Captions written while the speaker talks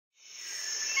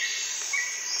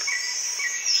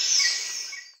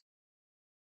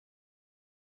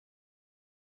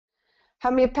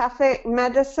Homeopathic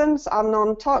medicines are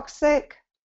non-toxic.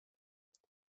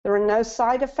 There are no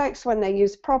side effects when they're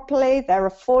used properly. They're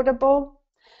affordable.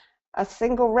 A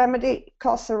single remedy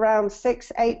costs around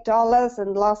 $6, $8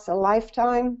 and lasts a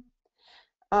lifetime.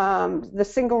 The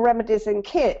single remedies in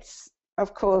kits,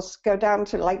 of course, go down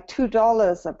to like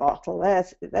 $2 a bottle.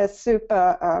 They're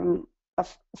super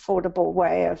affordable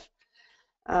way of,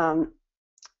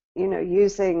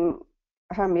 using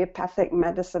homeopathic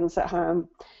medicines at home.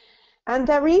 And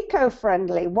they're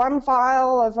eco-friendly. One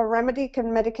vial of a remedy can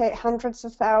medicate hundreds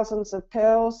of thousands of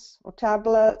pills or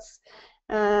tablets.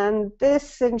 And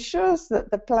this ensures that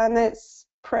the planet's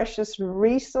precious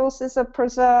resources are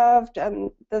preserved and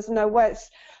there's no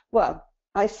waste. Well,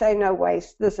 I say no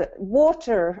waste. There's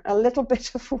water, a little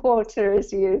bit of water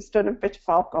is used and a bit of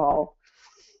alcohol.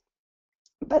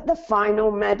 But the final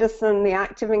medicine, the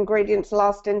active ingredients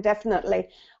last indefinitely.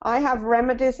 I have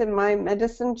remedies in my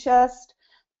medicine chest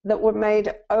that were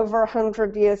made over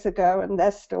 100 years ago, and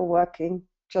they're still working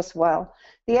just well.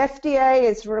 The FDA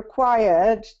is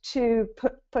required to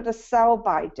put a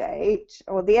sell-by date,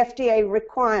 or the FDA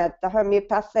required the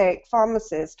homeopathic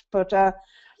pharmacist to put an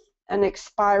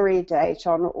expiry date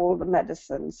on all the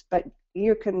medicines, but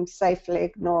you can safely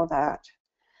ignore that.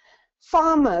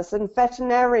 Farmers and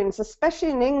veterinarians,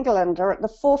 especially in England, are at the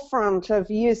forefront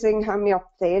of using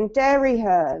homeopathy. In dairy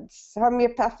herds,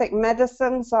 homeopathic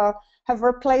medicines have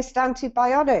replaced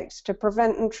antibiotics to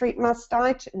prevent and treat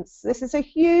mastitis. This is a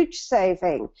huge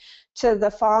saving to the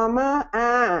farmer,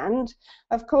 and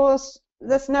of course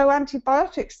there's no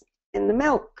antibiotics in the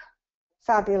milk.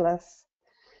 Fabulous.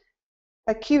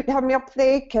 Acute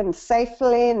homeopathy can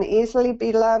safely and easily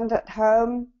be learned at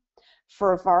home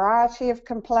for a variety of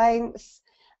complaints.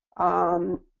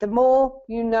 The more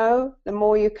you know, the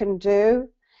more you can do,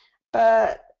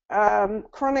 but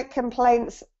chronic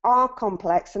complaints are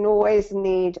complex and always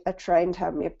need a trained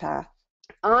homeopath.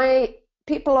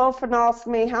 People often ask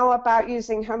me, how about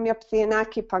using homeopathy and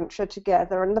acupuncture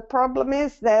together? And the problem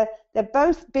is they're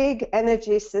both big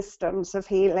energy systems of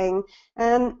healing,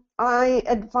 and I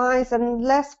advise,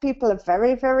 unless people are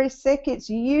very, very sick, it's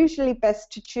usually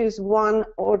best to choose one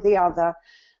or the other.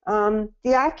 The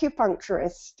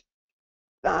acupuncturist,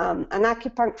 an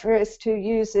acupuncturist who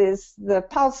uses the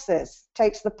pulses,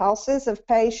 takes the pulses of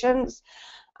patients,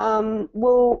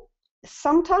 will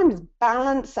sometimes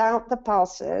balance out the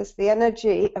pulses, the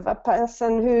energy of a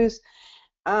person who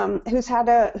has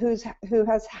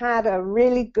had a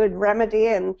really good remedy,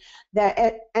 and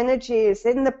their energy is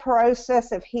in the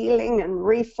process of healing and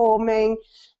reforming,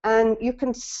 and you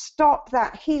can stop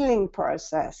that healing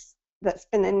process that's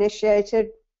been initiated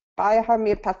by a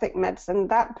homeopathic medicine.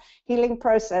 That healing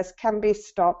process can be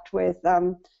stopped with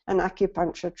an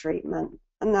acupuncture treatment,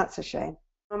 and that's a shame.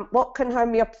 What can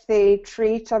homeopathy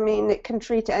treat? I mean, it can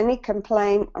treat any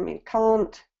complaint. I mean, it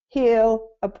can't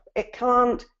heal, it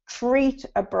can't treat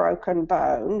a broken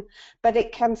bone, but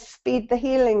it can speed the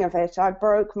healing of it. I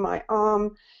broke my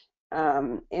arm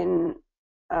in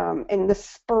the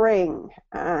spring,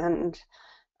 and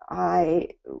I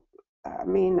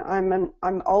mean,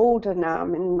 I'm older now.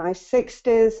 I'm in my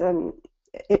 60s, and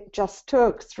it just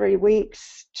took 3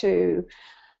 weeks to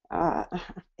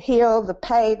heal the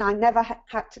pain. I never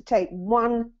had to take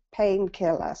one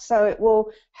painkiller, so it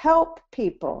will help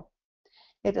people.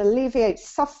 It alleviates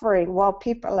suffering while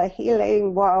people are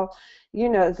healing, while,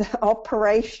 the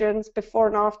operations, before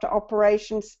and after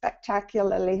operations,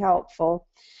 spectacularly helpful.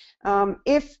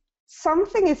 If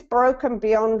something is broken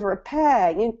beyond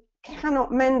repair, you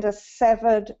cannot mend a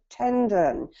severed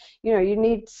tendon. You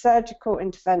need surgical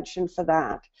intervention for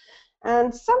that.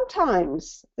 And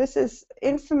sometimes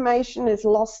information is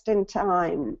lost in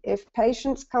time. If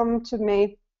patients come to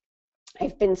me,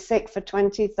 they've been sick for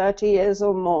 20, 30 years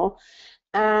or more,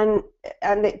 and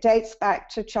it dates back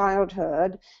to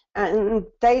childhood, and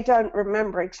they don't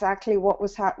remember exactly what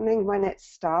was happening when it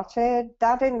started.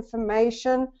 That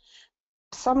information,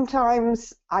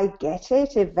 sometimes I get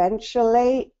it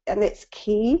eventually, and it's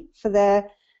key for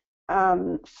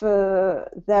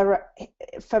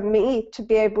me to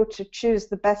be able to choose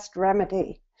the best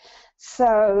remedy.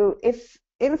 So if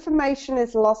information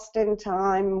is lost in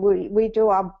time, we do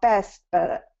our best,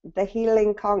 but the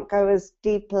healing can't go as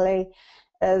deeply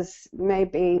as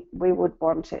maybe we would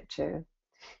want it to.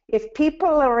 If people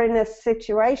are in a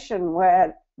situation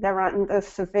where they're under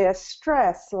severe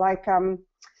stress, like an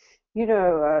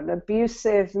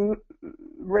abusive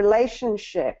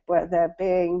relationship where they're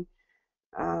being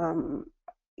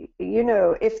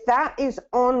if that is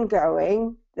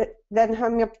ongoing, then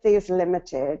homeopathy is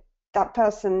limited. That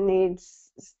person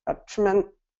needs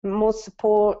more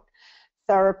support,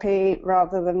 therapy,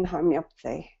 rather than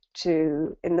homeopathy.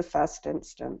 to in the first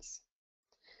instance.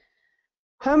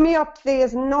 Homeopathy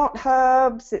is not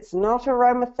herbs, it's not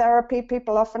aromatherapy.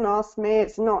 People often ask me,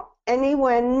 it's not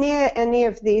anywhere near any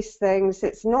of these things.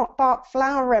 It's not Bach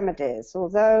flower remedies,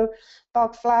 although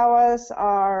Bach flowers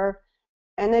are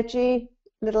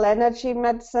little energy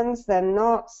medicines. They're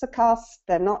not succussed,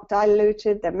 they're not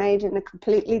diluted, they're made in a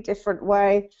completely different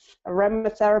way.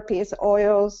 Aromatherapy is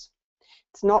oils.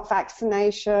 It's not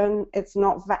vaccination, it's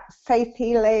not faith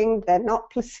healing, they're not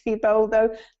placebo,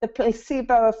 although the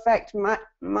placebo effect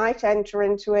might enter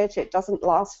into it. It doesn't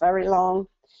last very long.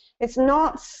 It's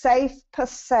not safe per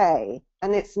se,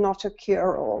 and it's not a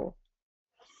cure-all.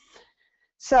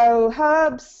 So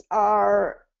herbs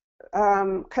are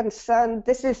concerned,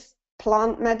 this is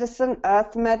plant medicine,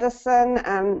 earth medicine,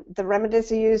 and the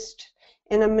remedies are used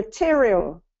in a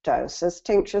material dose as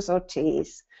tinctures or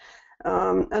teas.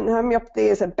 And homeopathy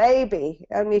is a baby,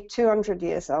 only 200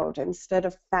 years old instead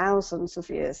of thousands of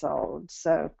years old.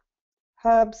 So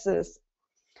herbs is,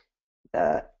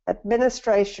 the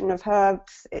administration of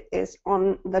herbs is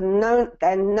on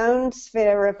their known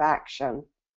sphere of action.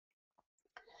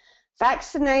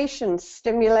 Vaccinations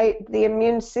stimulate the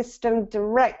immune system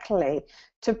directly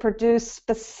to produce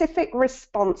specific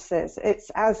responses.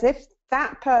 It's as if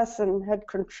that person had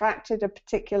contracted a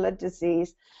particular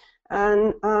disease,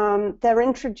 and they're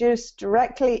introduced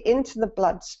directly into the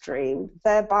bloodstream,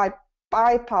 thereby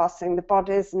bypassing the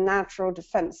body's natural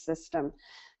defense system.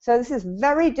 So this is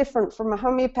very different from a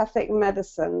homeopathic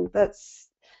medicine that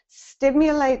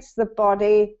stimulates the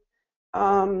body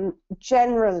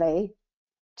generally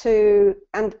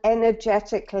and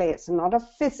energetically. It's not a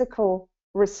physical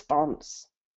response.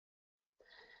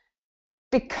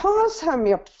 Because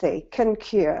homeopathy can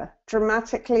cure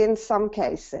dramatically in some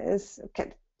cases,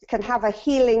 can have a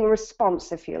healing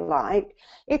response, if you like,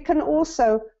 it can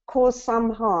also cause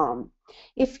some harm.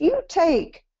 If you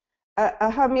take a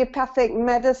homeopathic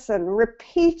medicine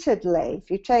repeatedly,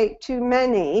 if you take too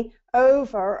many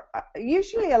over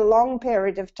usually a long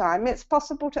period of time, it's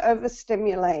possible to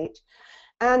overstimulate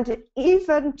and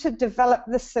even to develop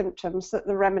the symptoms that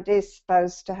the remedy is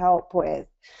supposed to help with.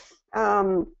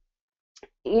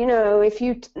 You know, if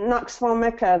you Nux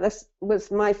vomica, this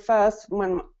was my first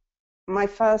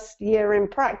year in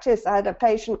practice. I had a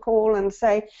patient call and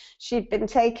say she'd been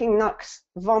taking Nux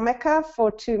vomica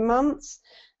for 2 months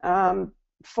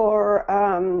for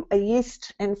a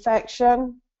yeast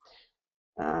infection,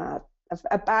 a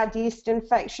bad yeast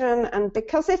infection, and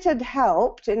because it had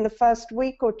helped in the first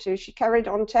week or two, she carried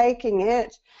on taking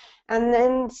it and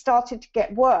then started to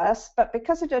get worse. But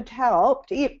because it had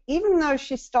helped, even though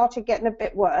she started getting a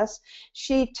bit worse,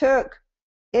 she took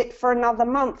it for another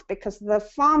month because the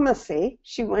pharmacy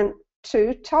she went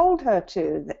to told her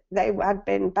to. They had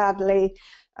been badly,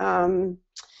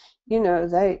 you know,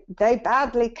 they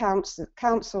badly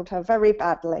counseled her, very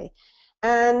badly.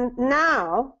 And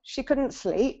now she couldn't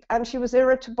sleep and she was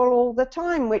irritable all the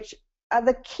time, which are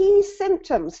the key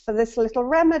symptoms for this little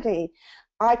remedy.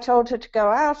 I told her to go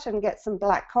out and get some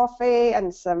black coffee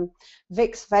and some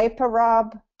Vicks Vapor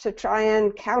Rub to try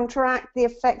and counteract the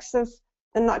effects of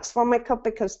the Nux vomica,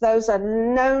 because those are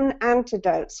known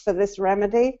antidotes for this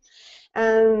remedy.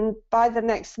 And by the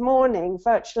next morning,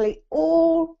 virtually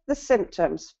all the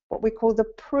symptoms, what we call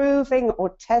the proving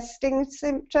or testing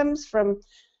symptoms from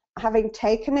having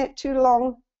taken it too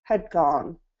long, had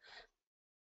gone.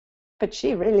 But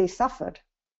she really suffered.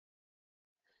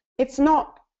 It's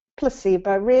not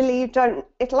placebo, really.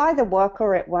 It'll either work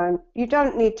or it won't. You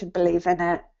don't need to believe in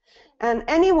it. And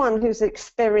anyone who's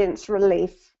experienced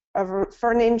relief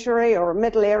for an injury or a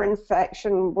middle ear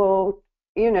infection will,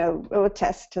 you know, will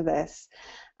attest to this.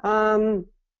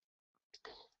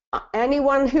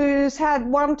 Anyone who's had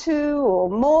 1, 2, or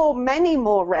more, many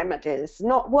more remedies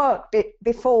not work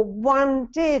before one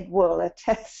did will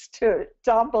attest to it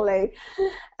doubly.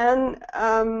 And,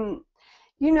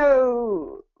 you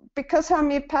know, because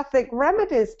homeopathic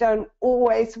remedies don't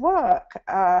always work,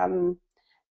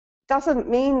 doesn't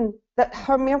mean that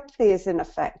homeopathy is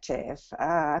ineffective.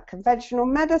 Conventional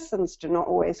medicines do not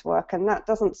always work, and that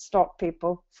doesn't stop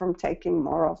people from taking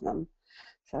more of them.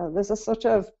 So there's a sort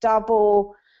of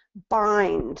double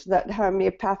bind that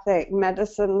homeopathic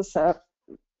medicines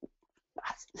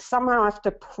somehow have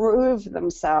to prove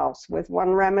themselves with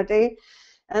one remedy.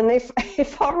 And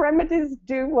if our remedies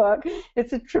do work,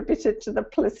 it's attributed to the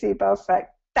placebo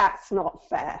effect. That's not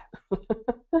fair.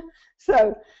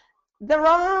 So there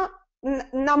are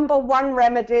number 1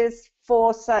 remedies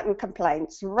for certain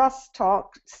complaints. Rust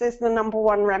tox is the number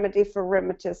 1 remedy for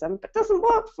rheumatism, but doesn't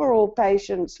work for all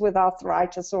patients with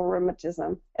arthritis or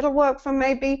rheumatism. It'll work for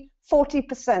maybe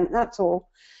 40%, that's all.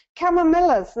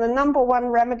 Chamomilla is the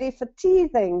 #1 remedy for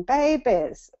teething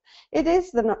babies. It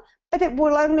is but it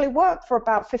will only work for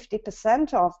about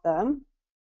 50% of them.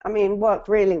 I mean, work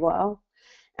really well.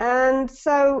 And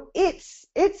so it's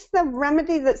the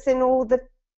remedy that's in all the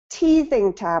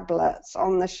teething tablets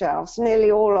on the shelves,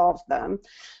 nearly all of them.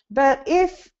 But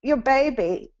if your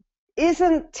baby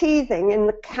isn't teething in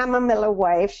the chamomilla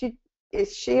way, if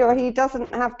she or he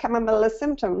doesn't have chamomilla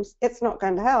symptoms, it's not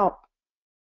going to help.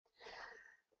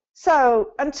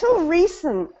 So until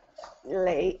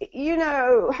recently, you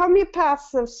know,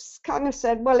 homeopaths have kind of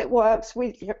said, well, it works,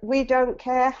 we don't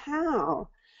care how.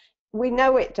 We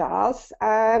know it does,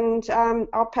 and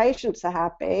our patients are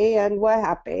happy, and we're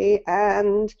happy,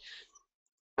 and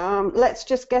let's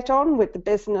just get on with the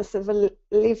business of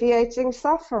alleviating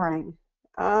suffering.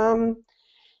 You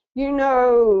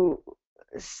know,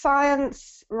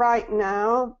 science right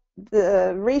now,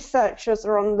 the researchers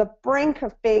are on the brink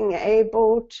of being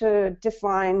able to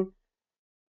define,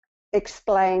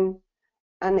 explain,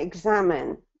 and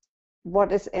examine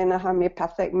what is in a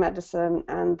homeopathic medicine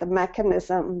and the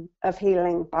mechanism of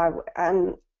healing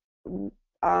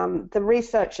the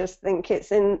researchers think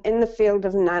it's in the field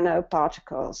of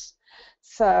nanoparticles.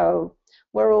 So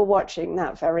we're all watching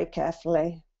that very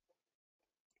carefully.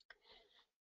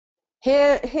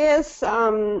 Here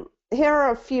are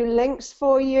a few links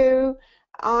for you.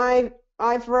 I've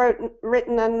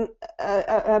written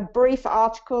a brief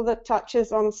article that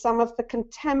touches on some of the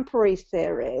contemporary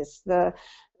theories, the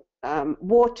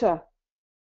water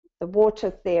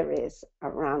theories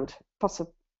around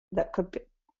that could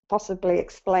possibly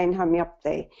explain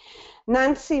homeopathy.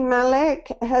 Nancy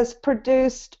Malik has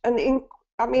produced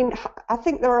I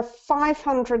think there are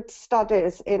 500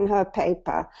 studies in her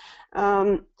paper,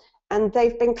 and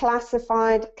they've been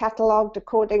classified, catalogued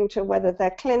according to whether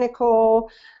they're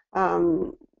clinical,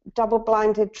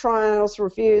 double-blinded trials,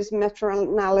 reviews,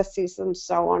 meta-analyses, and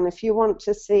so on. If you want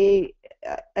to see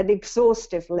an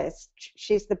exhaustive list,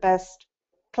 she's the best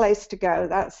place to go.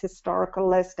 That's historical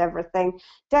list, everything.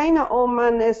 Dana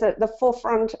Ullman is at the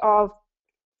forefront of,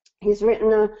 he's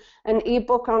written an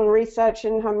ebook on research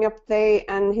in homeopathy,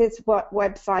 and his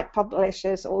website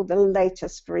publishes all the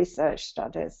latest research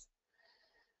studies.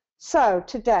 So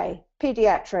today,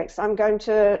 pediatrics, I'm going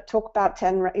to talk about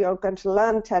you're going to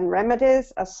learn 10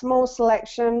 remedies, a small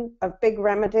selection of big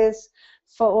remedies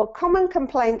for common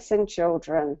complaints in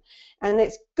children. And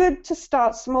it's good to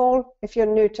start small if you're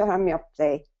new to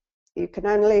homeopathy. You can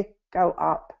only go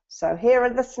up. So here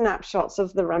are the snapshots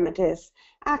of the remedies.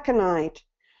 Aconite.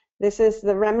 This is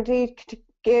the remedy to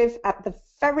give at the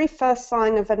very first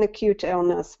sign of an acute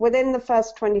illness, within the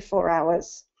first 24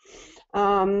 hours.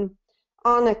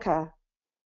 Arnica.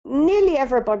 Nearly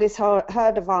everybody's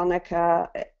heard of arnica.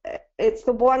 It's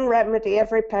the one remedy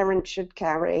every parent should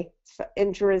carry for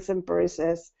injuries and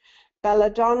bruises.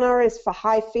 Belladonna is for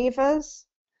high fevers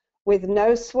with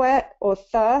no sweat or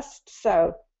thirst.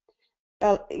 So,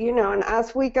 you know, and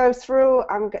as we go through,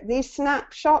 these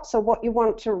snapshots are what you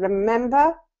want to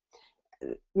remember,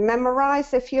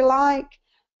 memorize if you like,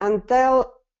 and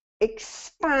they'll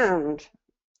expand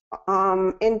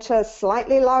into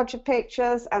slightly larger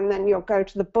pictures, and then you'll go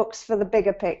to the books for the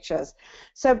bigger pictures.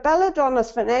 So belladonna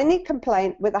is for any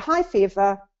complaint with a high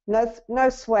fever, no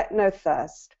sweat, no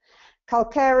thirst.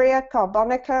 Calcarea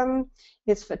carbonicum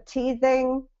is for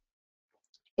teething.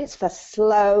 It's for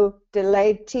slow,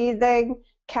 delayed teething.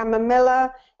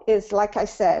 Chamomilla is, like I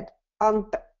said,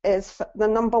 is for the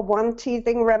 #1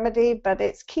 teething remedy, but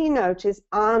its keynote is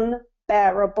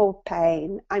unbearable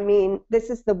pain. I mean, this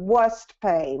is the worst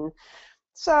pain.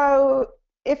 So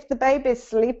if the baby's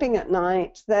sleeping at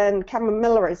night, then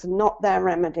chamomilla is not their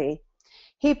remedy.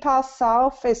 Hepath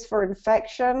sulph is for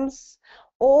infections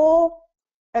or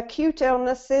acute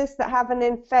illnesses that have an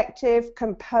infective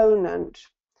component.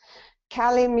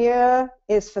 Calimure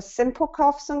is for simple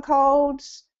coughs and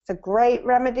colds. It's a great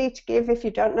remedy to give if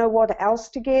you don't know what else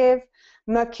to give.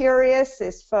 Mercurius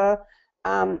is for,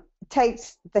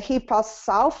 takes the hepath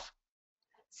sulph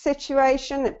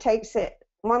situation, it takes it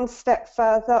one step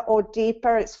further or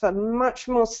deeper. It's for much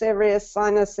more serious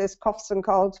sinuses, coughs and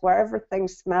colds where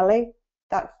everything's smelly.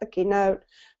 That's the keynote.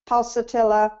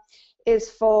 Pulsatilla is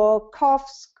for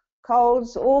coughs,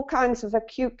 colds, all kinds of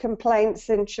acute complaints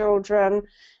in children,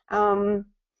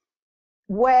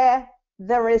 where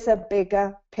there is a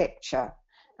bigger picture,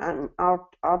 and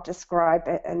I'll describe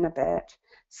it in a bit.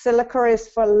 Silica is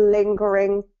for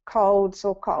lingering colds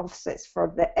or coughs. It's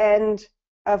for the end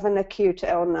of an acute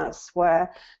illness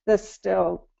where there's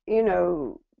still, you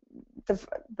know,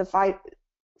 the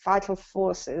vital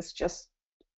force is just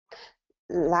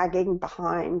lagging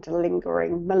behind,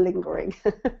 lingering, malingering.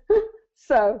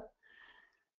 So,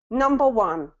 number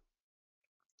one,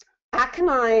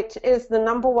 aconite is the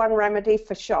number one remedy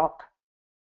for shock.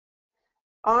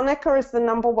 Arnica is the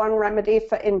number one remedy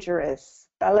for injuries.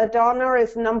 Belladonna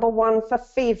is number one for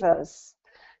fevers.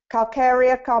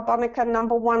 Calcarea carbonica,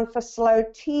 number one for slow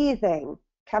teething.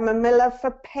 Chamomilla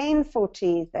for painful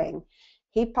teething.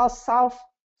 Hipos sulph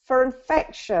for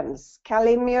infections.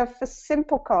 Calimere for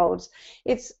simple colds.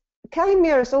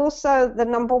 Calimere is also the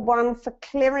number one for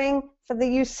clearing for the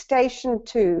eustachian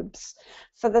tubes,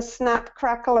 for the snap,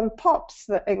 crackle, and pops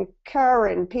that occur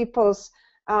in people's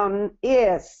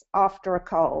ears after a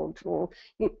cold, or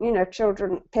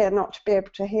children appear not to be able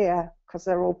to hear because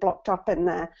they're all blocked up in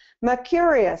there.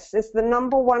 Mercurius is the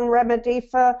number one remedy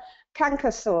for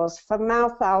canker sores, for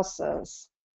mouth ulcers,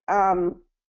 and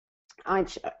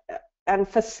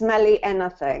for smelly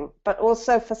anything, but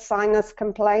also for sinus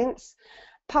complaints.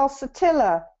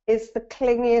 Pulsatilla is the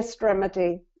clingiest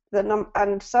remedy.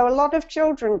 And so a lot of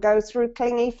children go through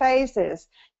clingy phases.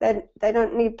 They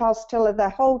don't need pulsatilla their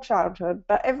whole childhood,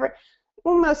 but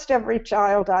almost every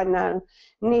child I know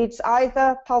needs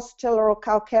either pulsatilla or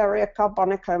calcarea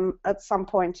carbonicum at some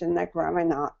point in their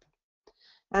growing up.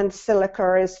 And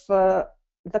silica is for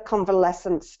the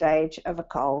convalescent stage of a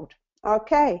cold.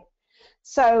 Okay,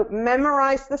 so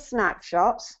memorize the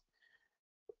snapshots.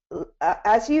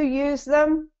 As you use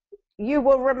them, you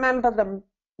will remember them.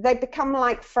 They become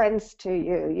like friends to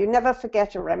you. You never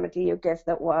forget a remedy you give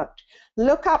that worked.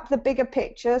 Look up the bigger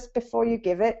pictures before you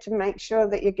give it to make sure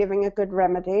that you're giving a good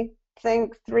remedy.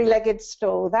 Think three-legged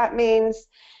stool. That means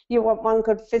you want one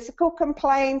good physical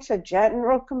complaint, a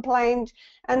general complaint,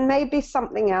 and maybe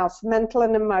something else, mental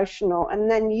and emotional, and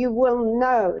then you will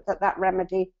know that that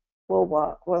remedy will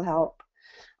work, will help.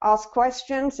 Ask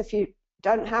questions if you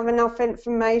don't have enough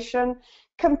information.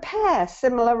 Compare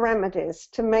similar remedies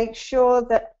to make sure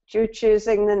that you're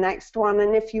choosing the next one,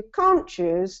 and if you can't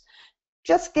choose,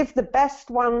 just give the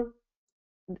best one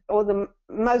or the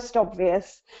most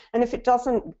obvious, and if it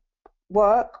doesn't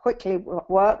quickly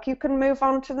work, you can move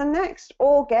on to the next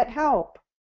or get help.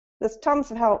 There's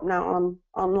tons of help now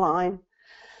online.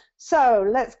 So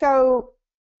let's go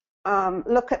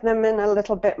look at them in a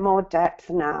little bit more depth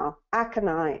now.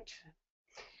 Aconite.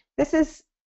 This is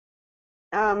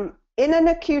in an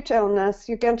acute illness,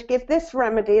 you're going to give this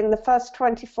remedy in the first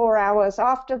 24 hours.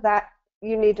 After that,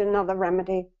 you need another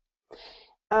remedy.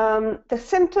 The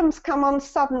symptoms come on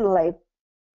suddenly.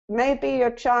 Maybe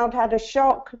your child had a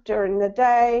shock during the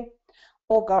day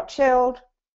or got chilled,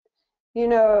 in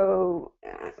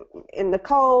the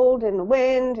cold, in the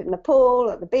wind, in the pool,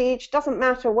 at the beach. Doesn't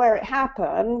matter where it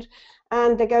happened.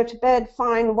 And they go to bed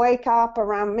fine, wake up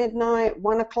around midnight,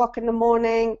 1 o'clock in the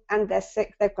morning, and they're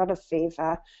sick, they've got a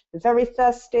fever. They're very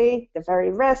thirsty, they're very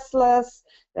restless,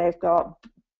 they've got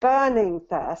burning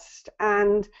thirst,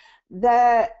 and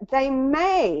they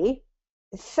may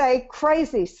say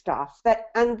crazy stuff.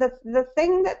 And the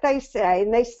thing that they say,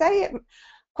 and they say it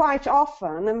quite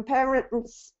often, and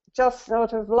parents just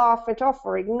sort of laugh it off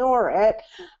or ignore it.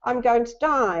 I'm going to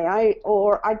die,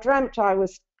 or I dreamt I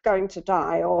was going to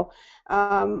die, or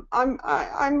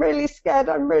I'm really scared,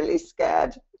 I'm really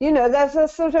scared. There's a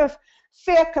sort of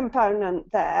fear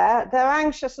component there. They're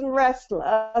anxious and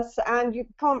restless, and you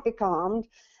can't be calmed,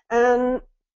 and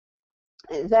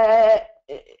they're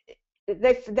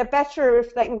better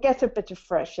if they can get a bit of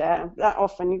fresh air. That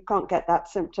often you can't get that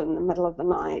symptom in the middle of the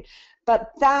night.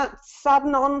 But that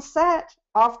sudden onset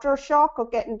after a shock or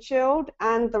getting chilled,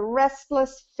 and the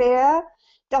restless fear,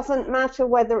 doesn't matter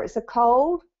whether it's a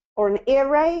cold or an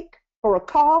earache or a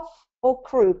cough or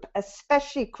croup,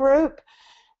 especially croup.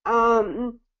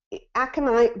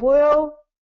 Aconite will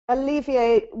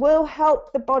will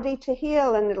help the body to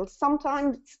heal, and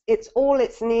sometimes it's all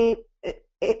it's need.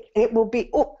 It will be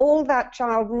all that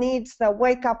child needs. They'll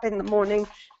wake up in the morning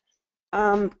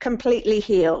completely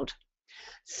healed.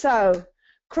 So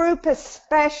croup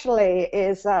especially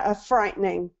is a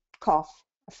frightening cough,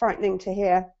 frightening to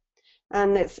hear,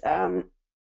 and it's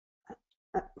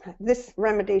this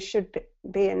remedy should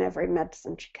be in every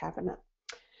medicine cabinet.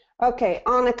 Okay,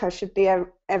 arnica should be in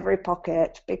every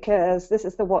pocket, because this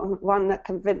is the one that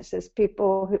convinces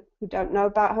people who don't know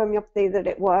about homeopathy that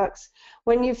it works.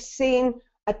 When you've seen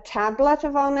a tablet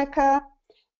of arnica,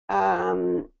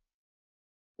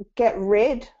 get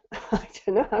rid, I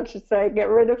don't know how to say, get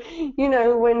rid of,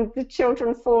 when the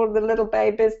children fall, the little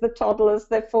babies, the toddlers,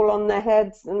 they fall on their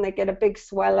heads and they get a big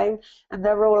swelling and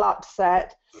they're all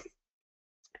upset.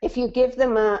 If you give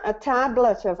them a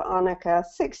tablet of arnica,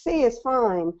 6C is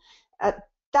fine.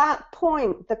 that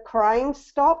point, the crying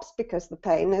stops because the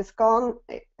pain is gone.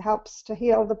 It helps to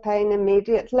heal the pain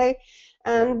immediately.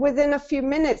 And within a few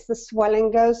minutes, the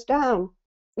swelling goes down.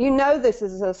 You know this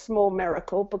is a small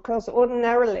miracle because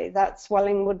ordinarily that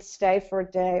swelling would stay for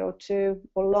a day or two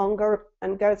or longer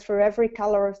and go through every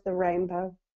color of the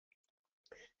rainbow.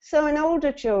 So in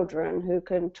older children who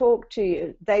can talk to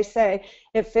you, they say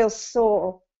it feels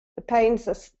sore. The pains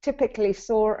are typically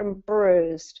sore and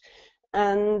bruised,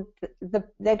 and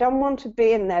they don't want to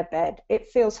be in their bed. It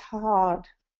feels hard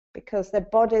because their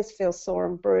bodies feel sore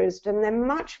and bruised, and they're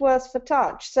much worse for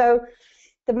touch. So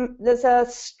there's a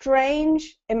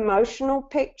strange emotional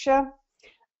picture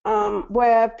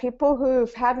where people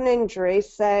who've had an injury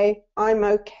say, I'm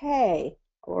okay,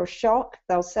 or shock,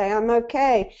 they'll say, I'm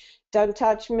okay, don't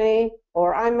touch me,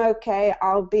 or I'm okay,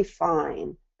 I'll be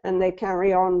fine, and they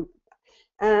carry on.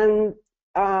 And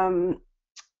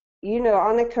you know,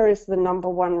 arnica is the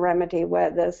 #1 remedy where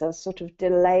there's a sort of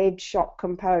delayed shock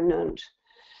component.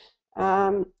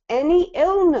 Any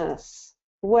illness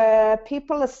where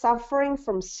people are suffering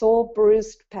from sore,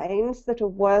 bruised pains that are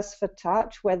worse for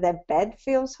touch, where their bed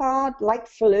feels hard, like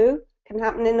flu, can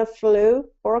happen in a flu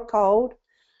or a cold,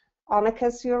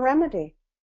 arnica's your remedy.